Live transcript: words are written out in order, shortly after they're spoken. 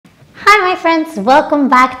my friends, welcome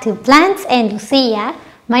back to Plants and Lucia.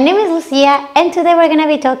 My name is Lucia and today we're going to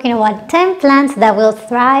be talking about 10 plants that will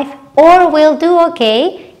thrive or will do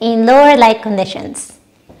okay in lower light conditions.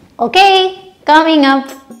 Okay, coming up.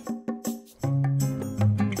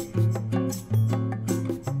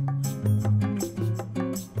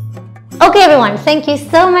 Okay everyone, thank you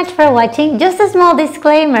so much for watching. Just a small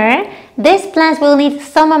disclaimer, these plants will need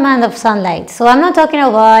some amount of sunlight. So I'm not talking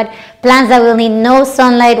about plants that will need no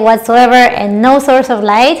sunlight whatsoever and no source of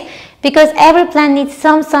light, because every plant needs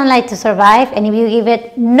some sunlight to survive, and if you give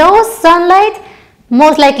it no sunlight,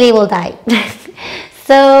 most likely it will die.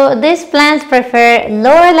 So these plants prefer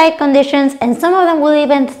lower light conditions and some of them will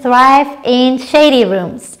even thrive in shady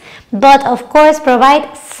rooms, but of course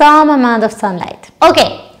provide some amount of sunlight.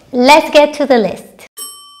 Okay. Let's get to the list.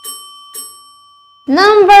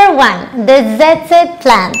 Number 1, the ZZ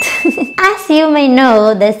plant. As you may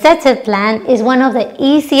know, the ZZ plant is one of the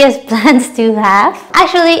easiest plants to have.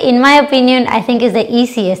 Actually, in my opinion, I think it's the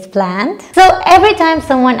easiest plant. So every time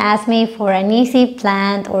someone asks me for an easy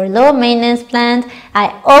plant or low maintenance plant,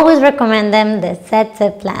 I always recommend them the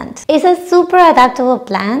ZZ plant. It's a super adaptable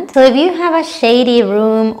plant. So if you have a shady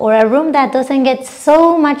room or a room that doesn't get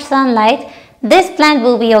so much sunlight, this plant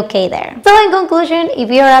will be okay there. So in conclusion,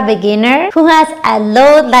 if you're a beginner who has a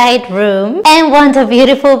low light room and want a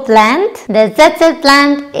beautiful plant, the ZZ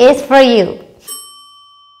plant is for you.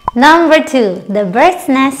 Number 2, the bird's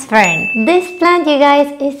nest fern. This plant, you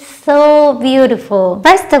guys, is so beautiful.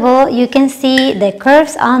 First of all, you can see the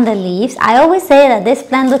curves on the leaves. I always say that this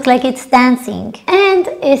plant looks like it's dancing and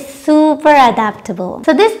is super adaptable.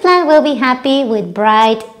 So this plant will be happy with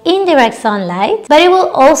bright, indirect sunlight, but it will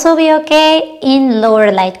also be okay in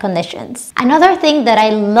lower light conditions. Another thing that I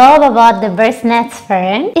love about the bird's nest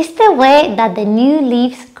fern is the way that the new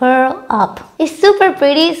leaves curl up. It's super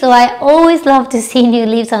pretty, so I always love to see new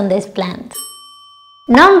leaves on this plant.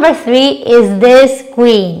 Number 3 is this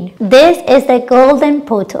queen. This is the golden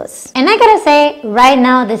pothos. And I gotta say, right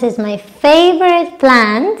now this is my favorite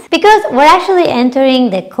plant because we're actually entering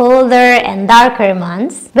the colder and darker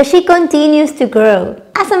months, but she continues to grow.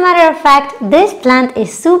 As a matter of fact, this plant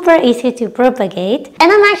is super easy to propagate,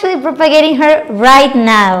 and I'm actually propagating her right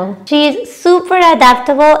now. She is super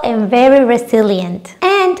adaptable and very resilient.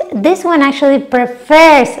 And this one actually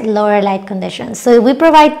prefers lower light conditions. So if we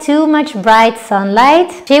provide too much bright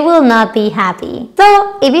sunlight, she will not be happy.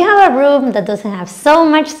 So if you have a room that doesn't have so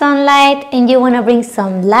much sunlight and you want to bring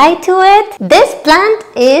some light to it, this plant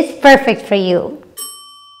is perfect for you.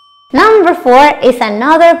 Number 4 is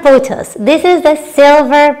another pothos. This is the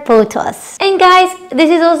silver pothos. And guys, this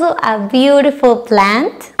is also a beautiful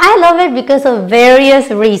plant. I love it because of various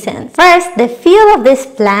reasons. First, the feel of this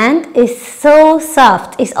plant is so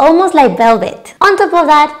soft. It's almost like velvet. On top of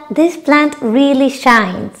that, this plant really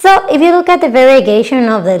shines. So if you look at the variegation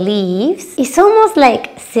of the leaves, it's almost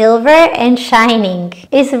like silver and shining.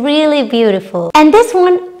 It's really beautiful. And this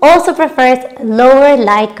one also prefers lower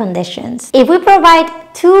light conditions. If we provide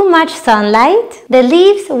too much sunlight, the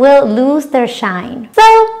leaves will lose their shine. So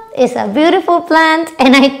it's a beautiful plant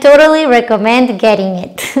and I totally recommend getting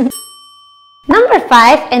it. Number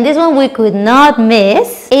 5, and this one we could not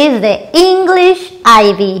miss, is the English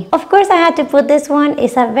ivy. Of course I had to put this one.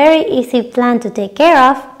 It's a very easy plant to take care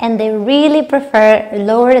of and they really prefer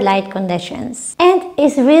lower light conditions. And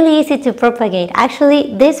it's really easy to propagate.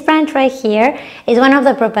 Actually, this branch right here is one of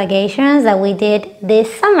the propagations that we did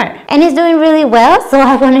this summer. And it's doing really well, so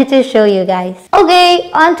I wanted to show you guys.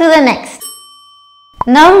 Okay, on to the next.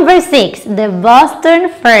 Number 6, the Boston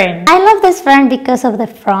fern. I love this fern because of the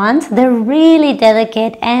fronds. They're really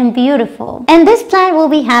delicate and beautiful. And this plant will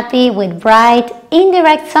be happy with bright,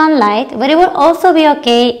 indirect sunlight, but it will also be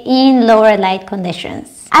okay in lower light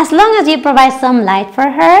conditions, as long as you provide some light for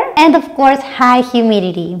her, and of course high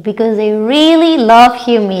humidity, because they really love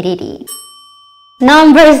humidity.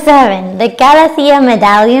 Number 7, the Calathea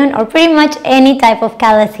medallion, or pretty much any type of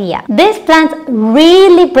Calathea. These plants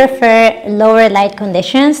really prefer lower light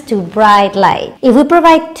conditions to bright light. If we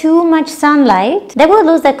provide too much sunlight, they will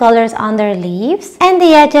lose the colors on their leaves and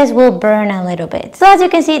the edges will burn a little bit. So as you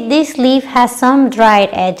can see, this leaf has some dried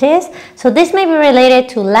edges, so this may be related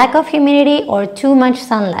to lack of humidity or too much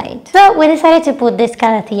sunlight. So we decided to put this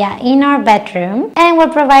Calathea in our bedroom, and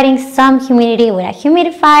we're providing some humidity with a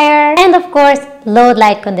humidifier and of course low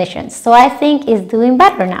light conditions. So I think it's doing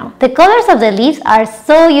better now. The colors of the leaves are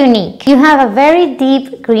so unique. You have a very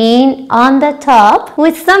deep green on the top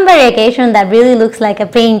with some variegation that really looks like a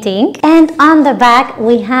painting, and on the back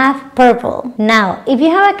we have purple. Now if you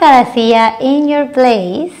have a Calathea in your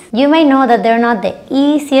place, You may know that they're not the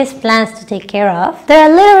easiest plants to take care of.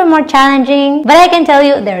 They're a little bit more challenging, but I can tell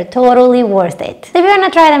you they're totally worth it. So if you want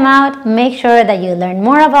to try them out, make sure that you learn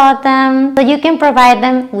more about them so you can provide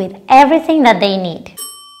them with everything that they need.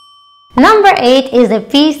 Number 8 is the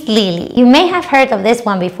peace lily. You may have heard of this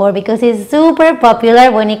one before because it's super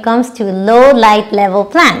popular when it comes to low light level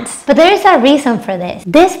plants. But there is a reason for this.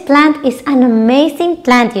 This plant is an amazing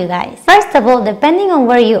plant, you guys. First of all, depending on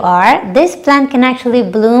where you are, this plant can actually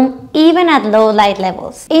bloom even at low light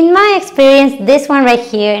levels. In my experience, this one right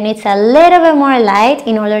here needs a little bit more light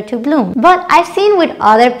in order to bloom. But I've seen with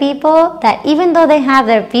other people that even though they have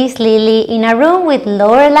their peace lily in a room with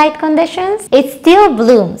lower light conditions, it still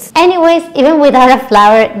blooms. Anyways, even without a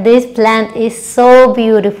flower, this plant is so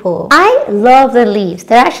beautiful. I love the leaves.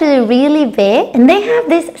 They're actually really big and they have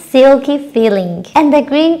this silky feeling. And the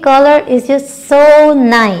green color is just so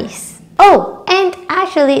nice. Oh, and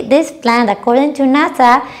actually this plant, according to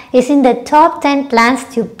NASA, is in the top 10 plants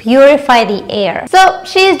to purify the air. So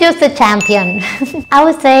she's just a champion. I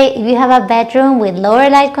would say if you have a bedroom with lower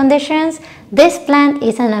light conditions, this plant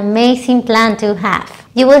is an amazing plant to have.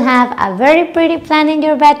 You will have a very pretty plant in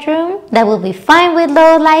your bedroom that will be fine with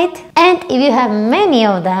low light, and if you have many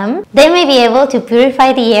of them, they may be able to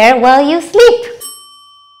purify the air while you sleep.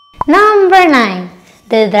 Number 9.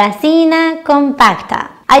 The Dracaena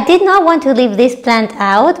compacta. I did not want to leave this plant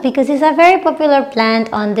out because it's a very popular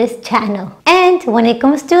plant on this channel. And when it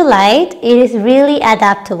comes to light, it is really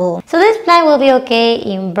adaptable. So this plant will be okay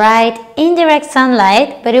in bright, indirect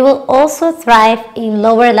sunlight, but it will also thrive in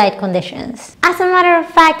lower light conditions. As a matter of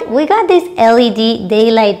fact, we got these LED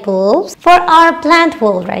daylight bulbs for our plant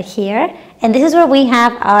wall right here. And this is where we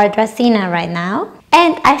have our Dracaena right now.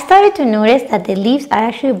 And I started to notice that the leaves are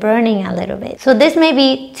actually burning a little bit. So this may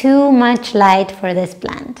be too much light for this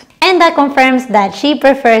plant. And that confirms that she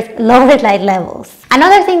prefers lower light levels.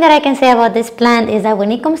 Another thing that I can say about this plant is that when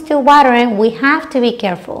it comes to watering, we have to be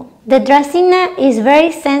careful. The Dracaena is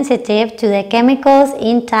very sensitive to the chemicals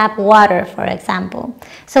in tap water, for example.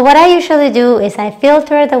 So what I usually do is I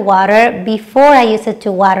filter the water before I use it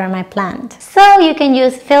to water my plant. So you can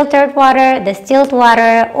use filtered water, distilled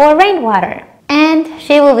water, or rainwater, and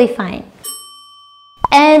she will be fine.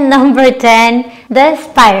 And number 10, the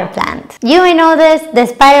spider plant. You may know this, the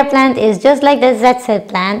spider plant is just like the ZZ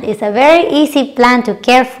plant. It's a very easy plant to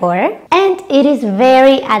care for and it is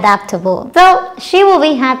very adaptable. So she will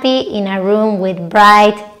be happy in a room with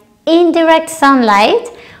bright, indirect sunlight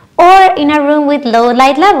or in a room with low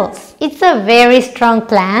light levels. It's a very strong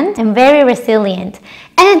plant and very resilient.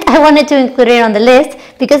 And I wanted to include it on the list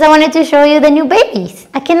because I wanted to show you the new babies.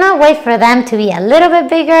 I cannot wait for them to be a little bit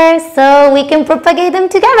bigger so we can propagate them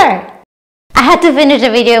together. I had to finish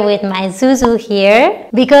the video with my Zuzu here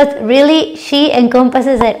because really she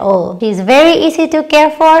encompasses it all. She's very easy to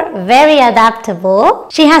care for, very adaptable.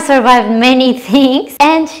 She has survived many things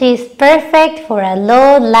and she's perfect for a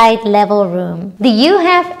low light level room. Do you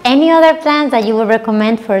have any other plants that you would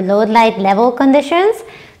recommend for low light level conditions?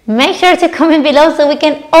 Make sure to comment below so we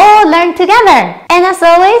can all learn together. And as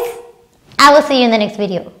always, I will see you in the next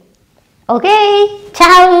video. Okay,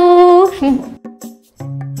 ciao!